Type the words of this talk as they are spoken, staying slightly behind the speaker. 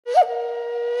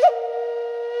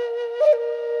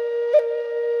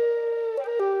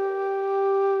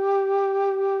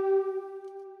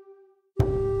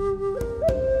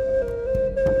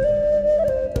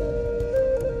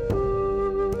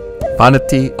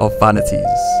Vanity of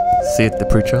vanities, saith the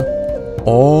preacher,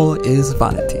 all is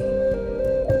vanity.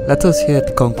 Let us hear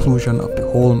the conclusion of the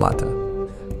whole matter.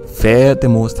 Fear the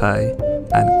Most High,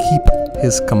 and keep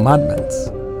His commandments,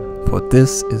 for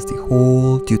this is the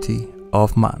whole duty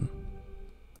of man.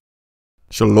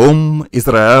 Shalom,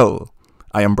 Israel.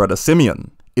 I am Brother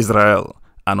Simeon, Israel,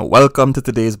 and welcome to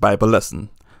today's Bible lesson.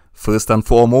 First and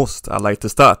foremost, I'd like to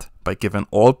start by giving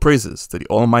all praises to the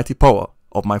almighty power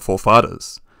of my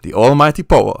forefathers, the almighty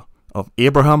power of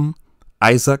Abraham,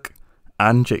 Isaac,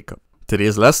 and Jacob.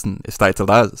 Today's lesson is titled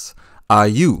as, Are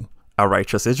You a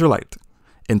Righteous Israelite?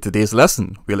 In today's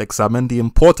lesson, we'll examine the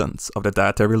importance of the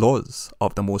Dietary Laws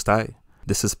of the Most High.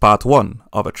 This is part 1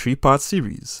 of a 3-part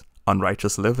series on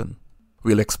righteous living.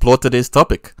 We'll explore today's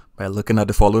topic by looking at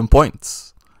the following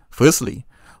points. Firstly,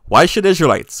 why should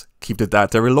Israelites keep the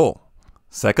dietary law?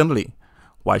 Secondly,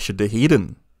 why should the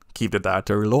heathen keep the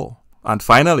dietary law? And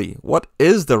finally, what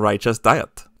is the righteous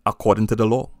diet according to the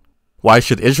law? Why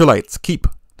should Israelites keep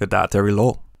the dietary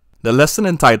law? The lesson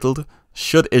entitled,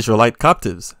 Should Israelite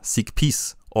Captives Seek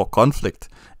Peace or Conflict,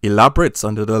 elaborates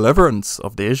on the deliverance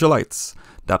of the Israelites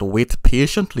that wait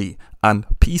patiently and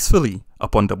peacefully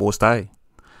upon the Most High.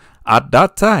 At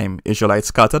that time, Israelites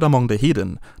scattered among the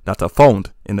heathen that are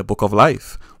found in the book of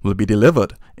life will be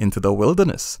delivered into the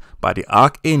wilderness by the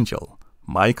archangel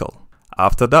Michael.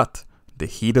 After that, the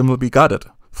heathen will be gathered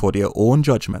for their own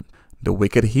judgment. The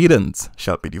wicked heathens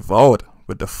shall be devoured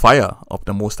with the fire of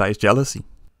the Most High's jealousy.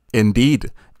 Indeed,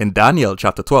 in Daniel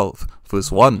chapter 12,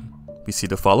 verse 1, we see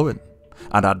the following.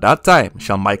 And at that time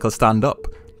shall Michael stand up,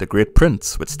 the great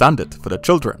prince which standeth for the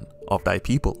children of thy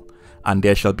people. And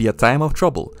there shall be a time of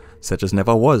trouble, such as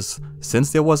never was,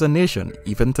 since there was a nation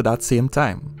even to that same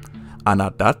time. And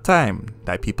at that time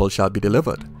thy people shall be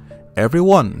delivered, every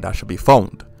one that shall be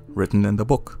found written in the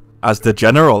book. As the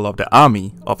general of the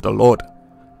army of the Lord,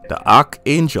 the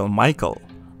archangel Michael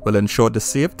will ensure the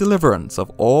safe deliverance of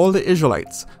all the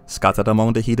Israelites scattered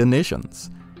among the heathen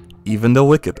nations, even the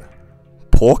wicked,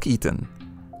 pork-eating,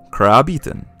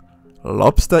 crab-eating,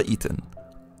 lobster-eating,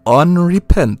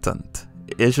 unrepentant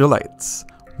Israelites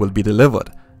will be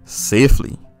delivered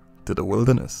safely to the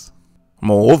wilderness.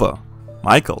 Moreover,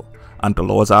 Michael and the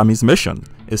Lord's army's mission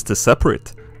is to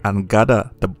separate and gather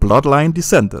the bloodline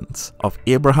descendants of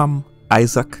Abraham,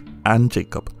 Isaac, and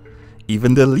Jacob,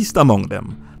 even the least among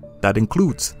them. That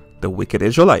includes the wicked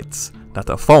Israelites that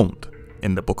are found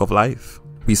in the book of life.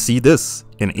 We see this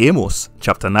in Amos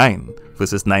chapter 9,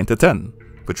 verses 9 to 10,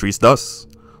 which reads thus,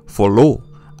 For lo,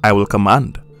 I will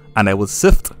command, and I will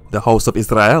sift the house of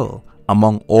Israel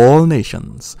among all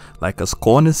nations, like as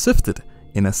corn is sifted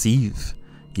in a sieve.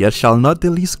 Yet shall not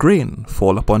the least grain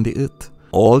fall upon the earth.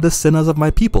 All the sinners of my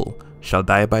people shall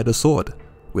die by the sword,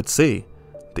 which say,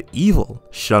 The evil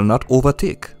shall not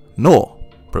overtake, nor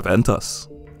prevent us.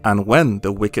 And when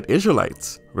the wicked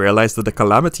Israelites realize that the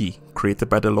calamity created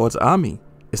by the Lord's army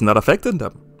is not affecting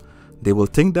them, they will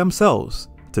think themselves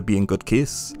to be in good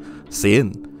case,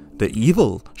 saying, The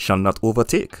evil shall not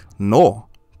overtake, nor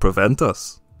prevent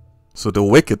us. So the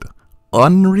wicked,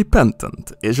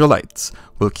 unrepentant Israelites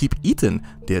will keep eating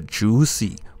their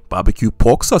juicy barbecue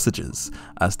pork sausages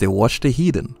as they watch the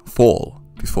heathen fall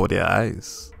before their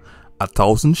eyes.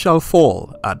 1,000 shall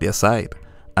fall at their side,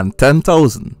 and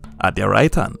 10,000 at their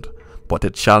right hand, but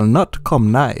it shall not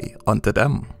come nigh unto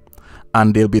them.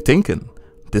 And they'll be thinking,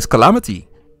 This calamity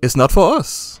is not for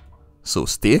us, so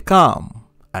stay calm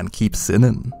and keep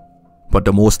sinning. But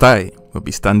the Most High will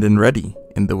be standing ready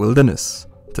in the wilderness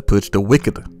to purge the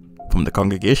wicked from the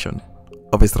congregation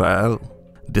of Israel.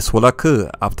 This will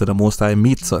occur after the Most High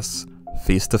meets us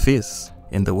face to face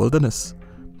in the wilderness,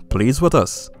 pleads with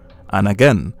us, and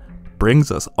again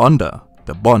brings us under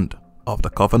the bond of the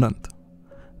covenant,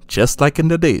 just like in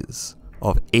the days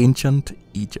of ancient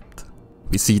Egypt.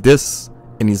 We see this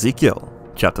in Ezekiel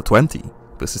chapter 20,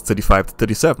 verses 35 to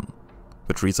 37,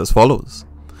 which reads as follows,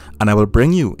 And I will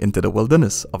bring you into the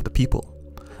wilderness of the people,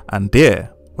 and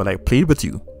there will I plead with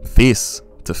you face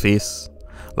to face,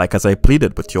 like as I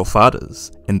pleaded with your fathers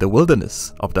in the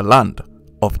wilderness of the land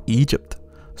of Egypt.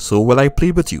 So will I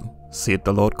plead with you, saith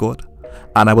the Lord God.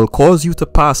 And I will cause you to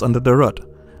pass under the rod,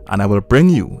 and I will bring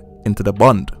you into the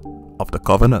bond of the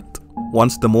covenant.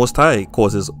 Once the Most High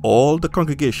causes all the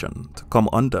congregation to come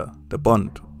under the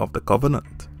bond of the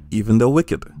covenant, even the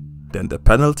wicked, then the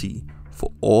penalty for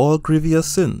all grievous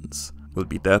sins will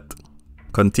be death.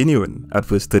 Continuing at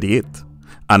verse 38,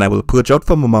 And I will purge out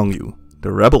from among you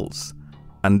the rebels,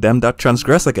 and them that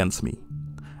transgress against me.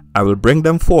 I will bring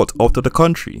them forth out of the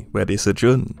country where they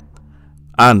sojourn,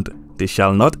 and they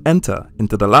shall not enter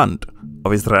into the land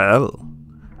of Israel.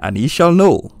 And ye shall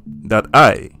know that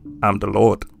I am the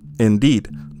Lord. Indeed,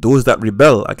 those that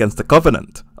rebel against the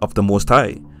covenant of the Most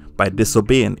High by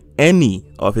disobeying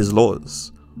any of his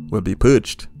laws will be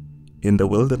purged in the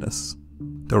wilderness.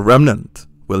 The remnant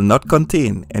will not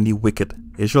contain any wicked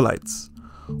Israelites.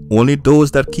 Only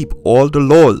those that keep all the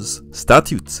laws,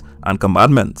 statutes, and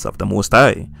commandments of the Most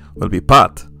High will be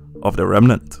part of the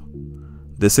remnant.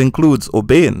 This includes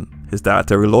obeying his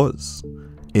dietary laws.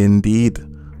 Indeed,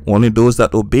 only those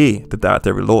that obey the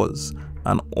dietary laws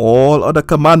and all other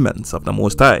commandments of the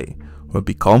Most High will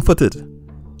be comforted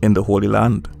in the Holy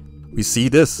Land. We see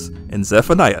this in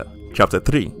Zephaniah chapter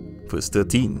 3, verse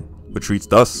 13, which reads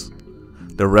thus: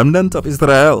 The remnant of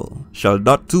Israel shall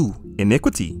not do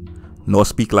iniquity, nor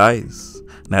speak lies,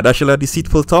 neither shall a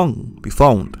deceitful tongue be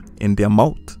found in their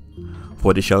mouth.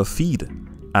 For they shall feed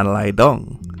and lie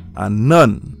down, and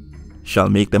none shall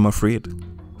make them afraid.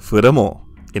 Furthermore,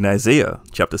 in Isaiah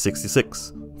chapter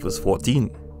 66, verse 14,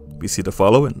 we see the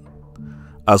following: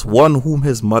 As one whom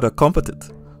his mother comforted,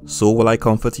 so will I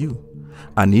comfort you,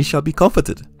 and ye shall be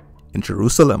comforted in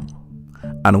Jerusalem.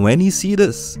 And when ye see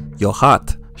this, your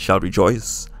heart shall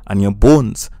rejoice, and your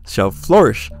bones shall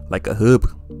flourish like a herb.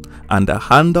 And the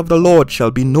hand of the Lord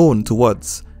shall be known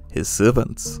towards his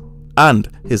servants, and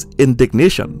his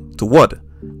indignation toward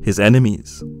his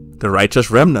enemies. The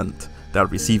righteous remnant that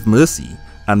receive mercy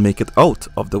and make it out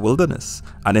of the wilderness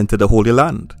and into the Holy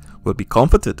Land will be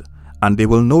comforted, and they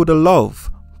will know the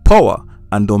love, power,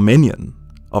 and dominion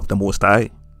of the Most High.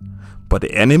 But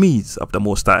the enemies of the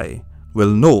Most High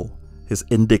will know his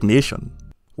indignation.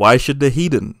 Why should the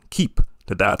heathen keep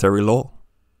the dietary law?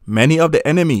 Many of the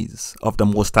enemies of the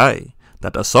Most High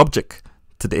that are subject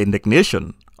to the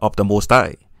indignation of the Most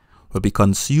High will be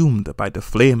consumed by the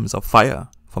flames of fire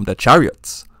from the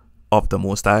chariots of the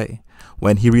Most High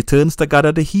when he returns to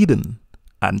gather the heathen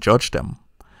and judge them.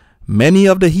 Many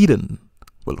of the heathen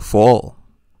will fall.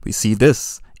 We see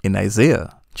this in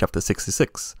Isaiah chapter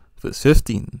 66, verse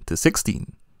 15 to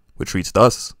 16, which reads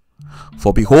thus: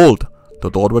 For behold, the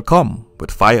Lord will come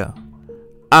with fire,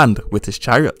 and with his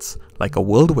chariots like a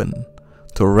whirlwind,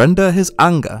 to render his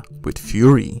anger with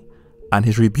fury, and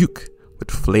his rebuke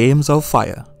with flames of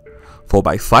fire. For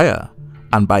by fire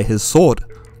and by his sword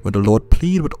will the Lord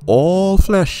plead with all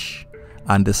flesh,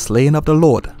 and the slain of the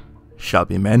Lord shall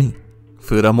be many.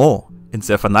 Furthermore, in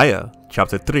Zephaniah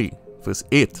chapter 3, verse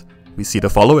 8, we see the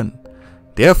following: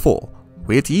 Therefore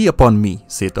wait ye upon me,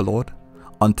 saith the Lord,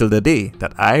 until the day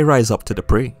that I rise up to the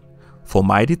prey. For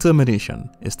my determination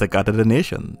is to gather the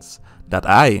nations, that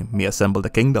I may assemble the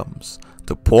kingdoms,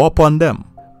 to pour upon them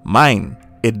mine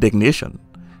indignation,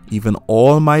 even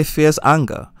all my fierce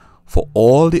anger, for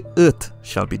all the earth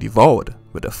shall be devoured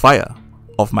with the fire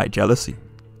of my jealousy.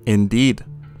 Indeed,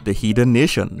 the heathen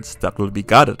nations that will be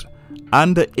gathered,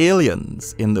 and the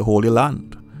aliens in the Holy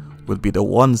Land, will be the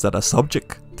ones that are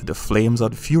subject to the flames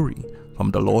of fury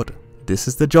from the Lord. This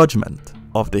is the judgment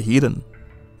of the heathen.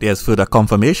 There is further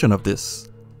confirmation of this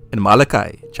in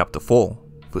Malachi chapter 4,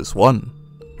 verse 1,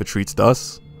 which reads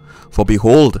thus: For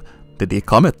behold, the day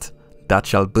cometh that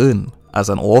shall burn as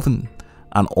an oven,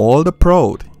 and all the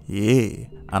proud, yea,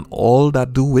 and all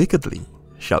that do wickedly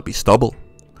shall be stubble.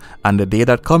 And the day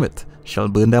that cometh shall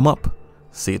burn them up,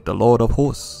 saith the Lord of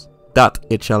hosts, that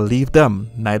it shall leave them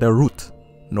neither root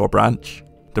nor branch.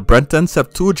 The Brenton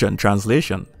Septuagint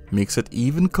translation makes it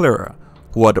even clearer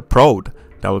who are the proud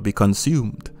that will be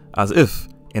consumed as if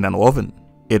in an oven.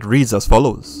 It reads as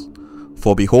follows: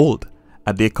 For behold,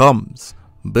 a day comes,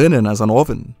 burning as an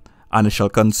oven, and it shall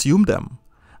consume them,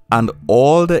 and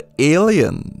all the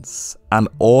aliens and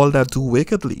all that do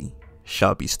wickedly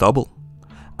shall be stubble.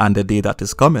 And the day that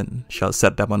is coming shall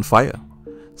set them on fire,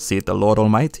 saith the Lord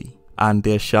Almighty, and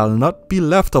there shall not be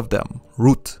left of them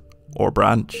root or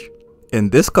branch. In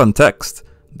this context,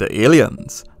 the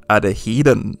aliens are the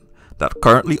heathen that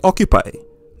currently occupy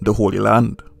the Holy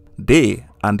Land. They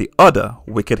and the other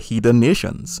wicked heathen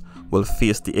nations will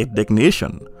face the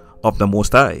indignation of the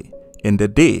Most High in the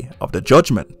day of the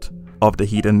judgment of the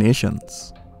heathen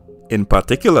nations. In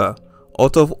particular,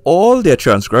 out of all their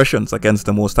transgressions against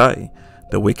the Most High,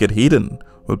 the wicked heathen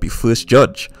will be first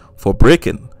judged for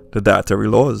breaking the dietary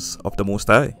laws of the Most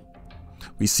High.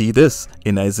 We see this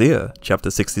in Isaiah chapter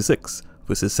 66,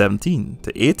 verses 17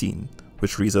 to 18,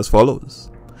 which reads as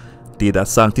follows: They that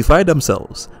sanctify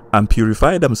themselves and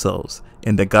purify themselves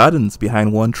in the gardens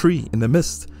behind one tree in the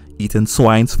midst, eating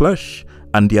swine's flesh,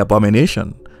 and the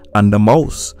abomination, and the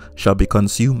mouse shall be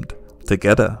consumed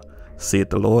together, saith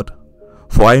the Lord.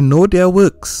 For I know their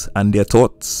works and their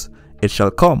thoughts. It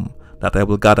shall come that I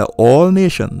will gather all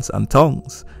nations and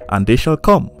tongues, and they shall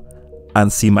come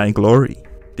and see my glory.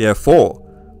 Therefore,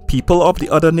 people of the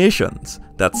other nations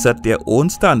that set their own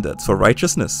standards for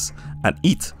righteousness and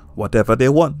eat whatever they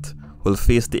want will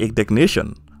face the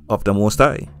indignation of the Most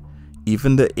High.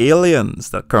 Even the aliens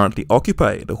that currently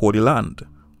occupy the Holy Land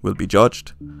will be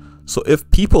judged. So if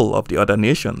people of the other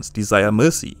nations desire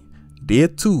mercy, they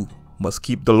too must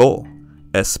keep the law,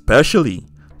 especially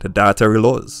the dietary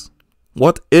laws.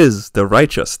 What is the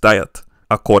righteous diet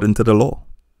according to the law?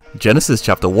 Genesis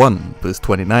chapter 1 verse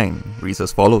 29 reads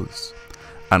as follows.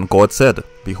 And God said,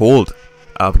 Behold,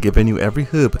 I have given you every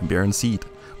herb bearing seed,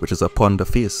 which is upon the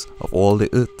face of all the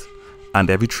earth, and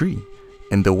every tree,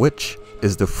 in the which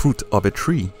is the fruit of a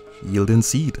tree yielding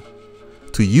seed.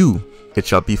 To you it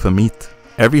shall be for meat.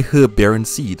 Every herb bearing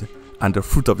seed, and the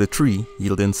fruit of the tree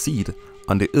yielding seed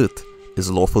on the earth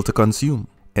is lawful to consume.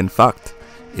 In fact,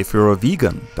 if you're a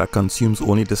vegan that consumes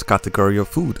only this category of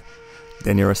food,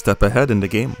 then you're a step ahead in the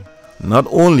game. Not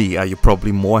only are you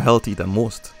probably more healthy than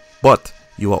most, but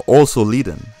you are also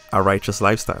leading a righteous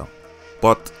lifestyle.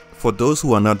 But for those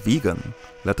who are not vegan,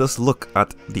 let us look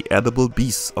at the edible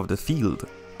beasts of the field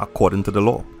according to the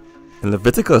law. In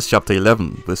Leviticus chapter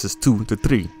 11 verses 2 to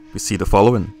 3, we see the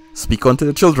following. Speak unto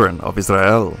the children of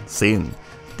Israel, saying,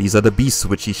 These are the beasts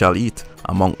which ye shall eat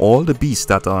among all the beasts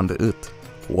that are on the earth.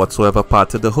 Whatsoever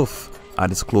parted the hoof,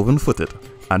 and is cloven-footed,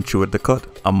 and cheweth the cud,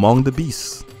 among the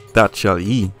beasts, that shall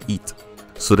ye eat.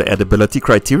 So the edibility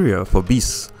criteria for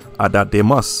beasts are that they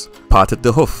must parted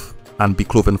the hoof and be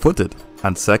cloven-footed,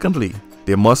 and secondly,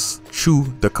 they must chew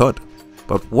the cud.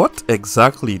 But what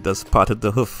exactly does parted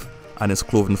the hoof and is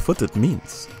cloven-footed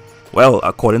means? Well,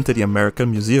 according to the American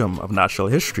Museum of Natural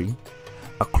History,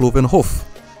 a cloven hoof,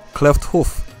 cleft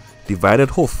hoof, divided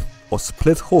hoof, or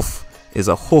split hoof is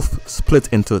a hoof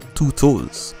split into two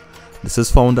toes. This is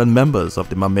found on members of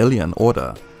the mammalian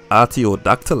order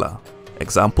Artiodactyla.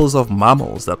 Examples of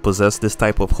mammals that possess this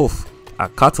type of hoof are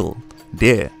cattle,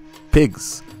 deer,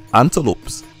 pigs,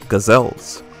 antelopes,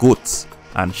 gazelles, goats,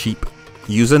 and sheep.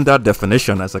 Using that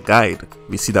definition as a guide,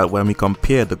 we see that when we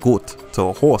compare the goat to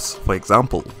a horse, for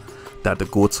example, that the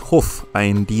goat's hoof are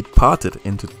indeed parted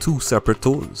into two separate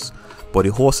toes, but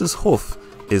the horse's hoof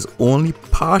is only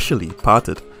partially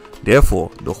parted. Therefore,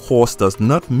 the horse does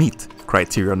not meet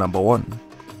criteria number 1.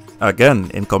 Again,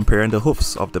 in comparing the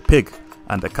hoofs of the pig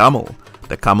and the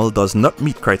camel does not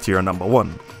meet criteria number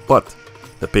 1, but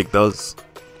the pig does.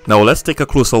 Now let's take a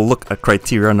closer look at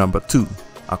criteria number 2.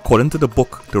 According to the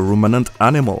book The Ruminant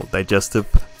Animal Digestive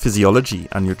Physiology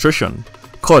and Nutrition,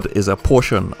 cud is a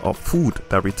portion of food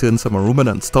that returns from a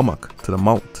ruminant's stomach to the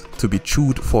mouth to be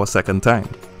chewed for a second time.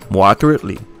 More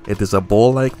accurately, it is a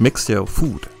ball-like mixture of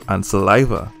food and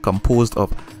saliva composed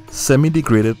of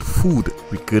semi-degraded food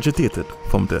regurgitated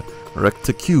from the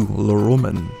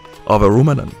reticulum of a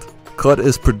ruminant. Cud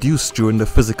is produced during the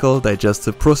physical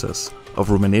digestive process of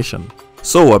rumination.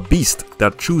 So a beast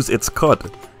that chews its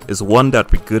cud is one that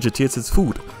regurgitates its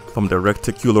food from the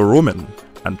reticulum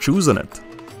and chews on it.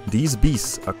 These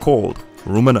beasts are called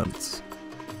ruminants.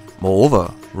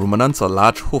 Moreover, ruminants are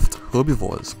large-hoofed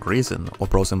herbivores, grazing or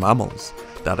browsing mammals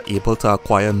that are able to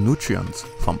acquire nutrients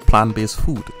from plant-based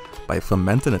food by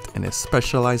fermenting it in a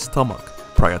specialized stomach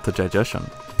prior to digestion,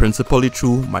 principally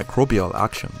through microbial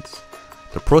actions.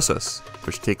 The process,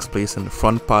 which takes place in the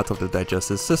front part of the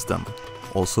digestive system,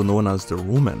 also known as the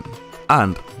rumen,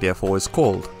 and therefore is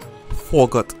called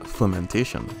foregut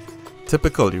fermentation,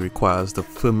 typically requires the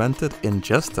fermented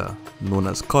ingesta, known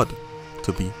as cud,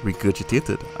 to be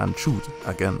regurgitated and chewed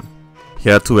again.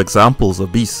 Here are two examples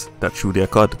of beasts that chew their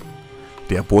cud.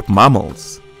 They are both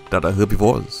mammals that are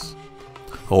herbivores.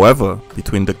 However,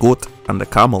 between the goat and the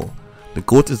camel, the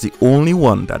goat is the only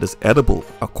one that is edible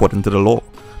according to the law,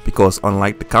 because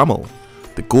unlike the camel,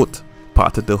 the goat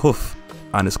parted the hoof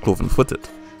and is cloven-footed.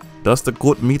 Thus the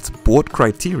goat meets both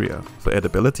criteria for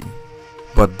edibility.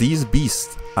 But these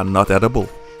beasts are not edible.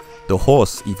 The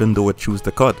horse, even though it chews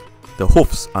the cud, the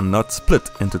hoofs are not split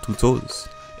into two toes.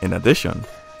 In addition,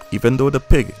 even though the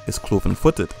pig is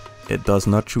cloven-footed, it does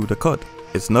not chew the cud.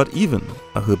 It's not even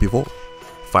a herbivore.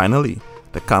 Finally,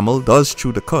 the camel does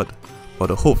chew the cud, but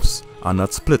the hoofs are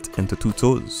not split into two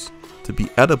toes. To be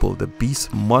edible, the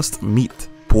beast must meet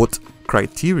both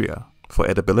criteria for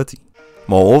edibility.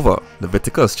 Moreover,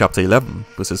 Leviticus chapter 11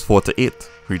 verses 4 to 8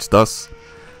 reads thus,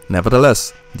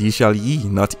 Nevertheless, these shall ye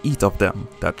not eat of them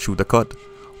that chew the cud,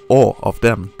 or of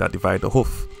them that divide the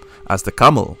hoof. As the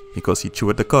camel, because he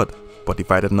chewed the cud, but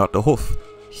divided not the hoof,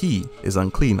 he is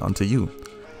unclean unto you.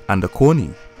 And the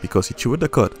coney, because he chewed the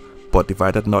cud, but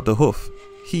divided not the hoof,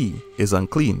 he is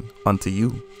unclean unto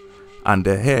you. And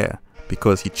the hare,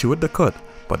 because he chewed the cud,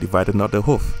 but divided not the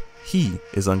hoof, he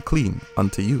is unclean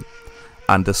unto you.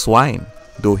 And the swine,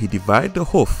 though he divide the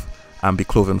hoof, and be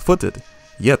cloven-footed,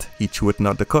 yet he cheweth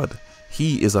not the cud,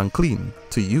 he is unclean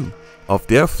to you. Of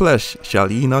their flesh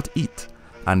shall ye not eat,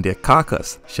 and their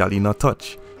carcass shall ye not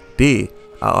touch, they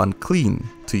are unclean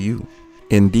to you.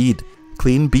 Indeed,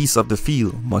 clean beasts of the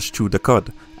field must chew the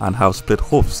cud, and have split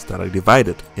hoofs that are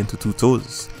divided into 2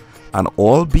 toes, and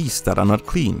all beasts that are not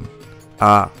clean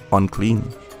are unclean.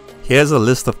 Here's a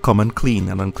list of common clean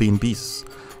and unclean beasts.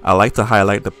 I like to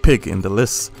highlight the pig in the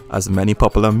list, as many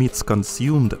popular meats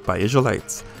consumed by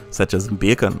Israelites, such as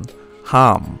bacon,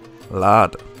 ham,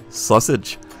 lard,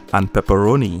 sausage, and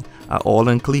pepperoni, are all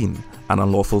unclean and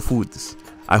unlawful foods.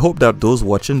 I hope that those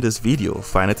watching this video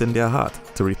find it in their heart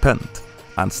to repent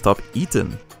and stop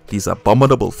eating these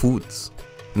abominable foods.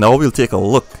 Now we'll take a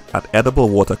look at edible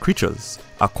water creatures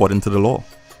according to the law.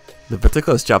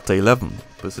 Leviticus chapter 11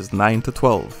 verses 9 to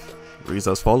 12 reads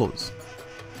as follows.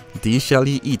 These shall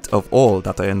ye eat of all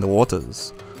that are in the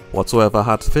waters, whatsoever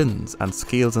hath fins and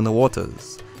scales in the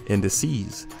waters, in the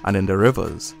seas and in the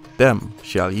rivers, them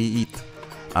shall ye eat.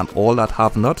 And all that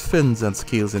have not fins and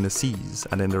scales in the seas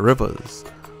and in the rivers,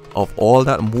 of all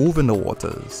that move in the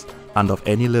waters, and of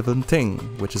any living thing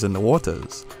which is in the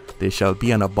waters, they shall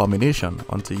be an abomination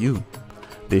unto you.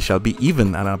 They shall be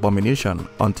even an abomination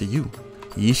unto you.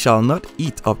 Ye shall not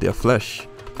eat of their flesh,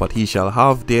 but he shall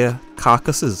have their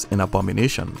carcasses in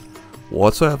abomination.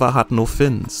 Whatsoever hath no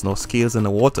fins nor scales in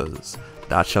the waters,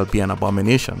 that shall be an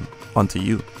abomination unto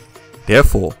you.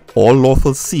 Therefore, all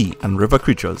lawful sea and river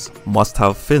creatures must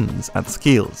have fins and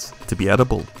scales to be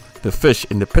edible. The fish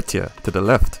in the picture to the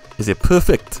left is a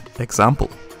perfect example.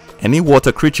 Any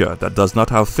water creature that does not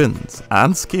have fins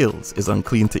and scales is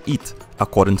unclean to eat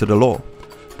according to the law.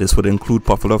 This would include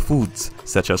popular foods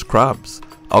such as crabs,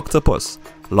 octopus,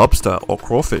 lobster or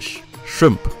crawfish,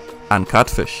 shrimp, and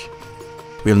catfish.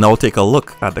 We'll now take a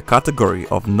look at the category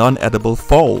of non-edible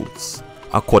fowls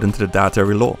according to the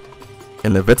Dietary Law.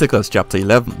 In Leviticus chapter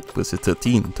 11 verses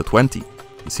 13 to 20,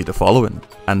 you see the following.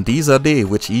 And these are they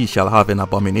which ye shall have in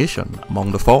abomination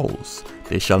among the fowls.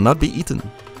 They shall not be eaten.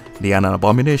 They are an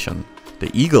abomination: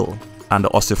 the eagle, and the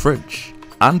ossifrage,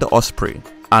 and the osprey,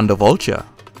 and the vulture,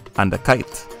 and the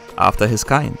kite, after his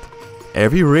kind,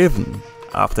 every raven,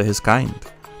 after his kind,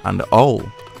 and the owl,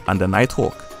 and the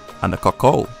nighthawk, and the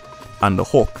cuckoo, and the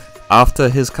hawk, after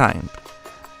his kind,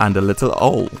 and the little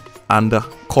owl, and the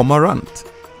cormorant,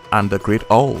 and the great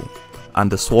owl,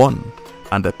 and the swan,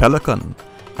 and the pelican,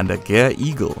 and the gyre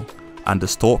eagle, and the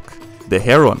stork, the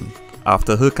heron,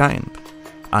 after her kind,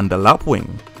 and the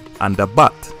lapwing, and the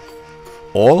bat.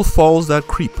 All fowls that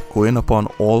creep going upon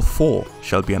all 4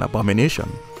 shall be an abomination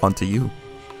unto you.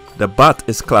 The bat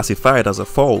is classified as a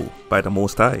fowl by the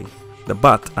Most High. The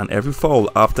bat and every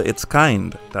fowl after its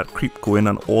kind that creep going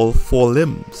on all 4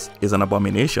 limbs is an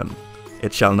abomination.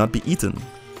 It shall not be eaten.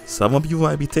 Some of you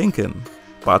might be thinking,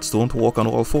 bats don't walk on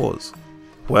all 4s.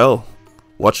 Well,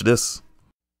 watch this.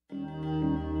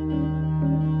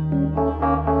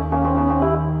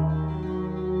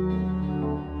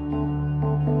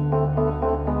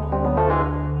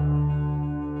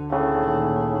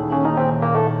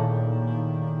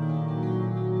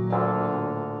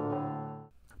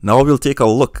 Now we'll take a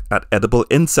look at edible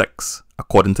insects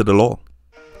according to the law.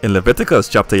 In Leviticus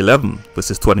chapter 11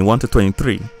 verses 21 to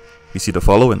 23, we see the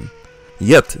following.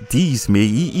 Yet these may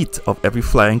ye eat of every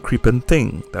flying creeping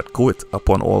thing that goeth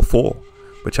upon all 4,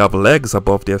 which have legs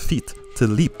above their feet to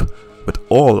leap with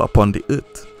all upon the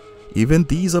earth. Even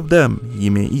these of them ye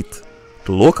may eat: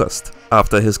 the locust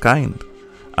after his kind,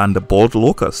 and the bald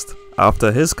locust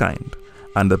after his kind,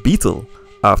 and the beetle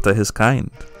after his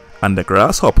kind, and the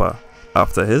grasshopper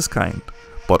after his kind.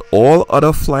 But all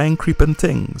other flying creeping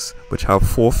things which have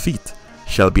 4 feet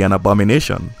shall be an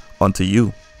abomination unto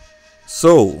you.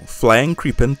 So, flying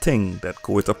creeping thing that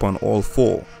goeth upon all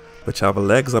 4, which have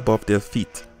legs above their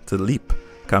feet to leap,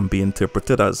 can be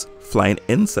interpreted as flying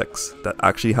insects that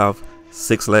actually have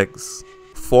 6 legs,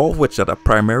 4 of which that are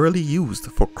primarily used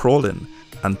for crawling,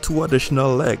 and 2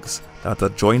 additional legs that are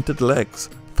jointed legs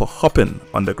for hopping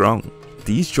on the ground.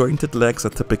 These jointed legs are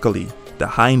typically the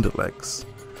hind legs.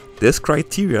 This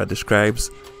criteria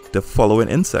describes the following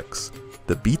insects: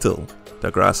 the beetle, the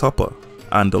grasshopper,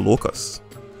 and the locust.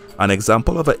 An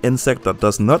example of an insect that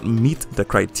does not meet the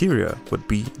criteria would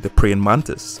be the praying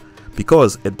mantis,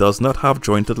 because it does not have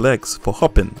jointed legs for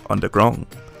hopping on the ground.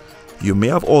 You may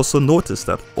have also noticed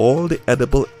that all the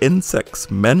edible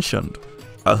insects mentioned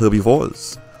are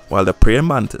herbivores, while the praying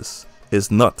mantis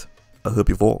is not a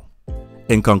herbivore.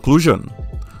 In conclusion,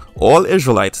 all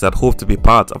Israelites that hope to be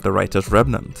part of the righteous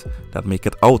remnant that make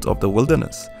it out of the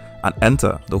wilderness and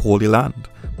enter the Holy Land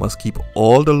must keep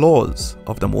all the laws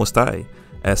of the Most High,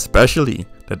 especially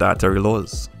the Dietary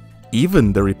Laws.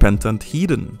 Even the repentant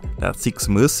heathen that seeks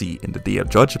mercy in the day of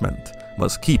judgment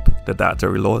must keep the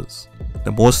dietary laws.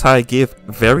 The Most High gave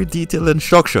very detailed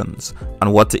instructions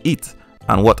on what to eat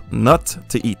and what not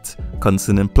to eat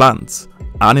concerning plants,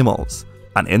 animals,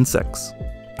 and insects.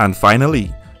 And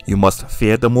finally, you must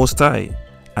fear the Most High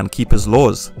and keep His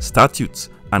laws, statutes,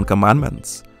 and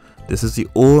commandments. This is the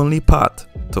only path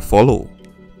to follow.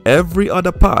 Every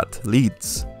other path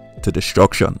leads to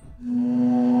destruction.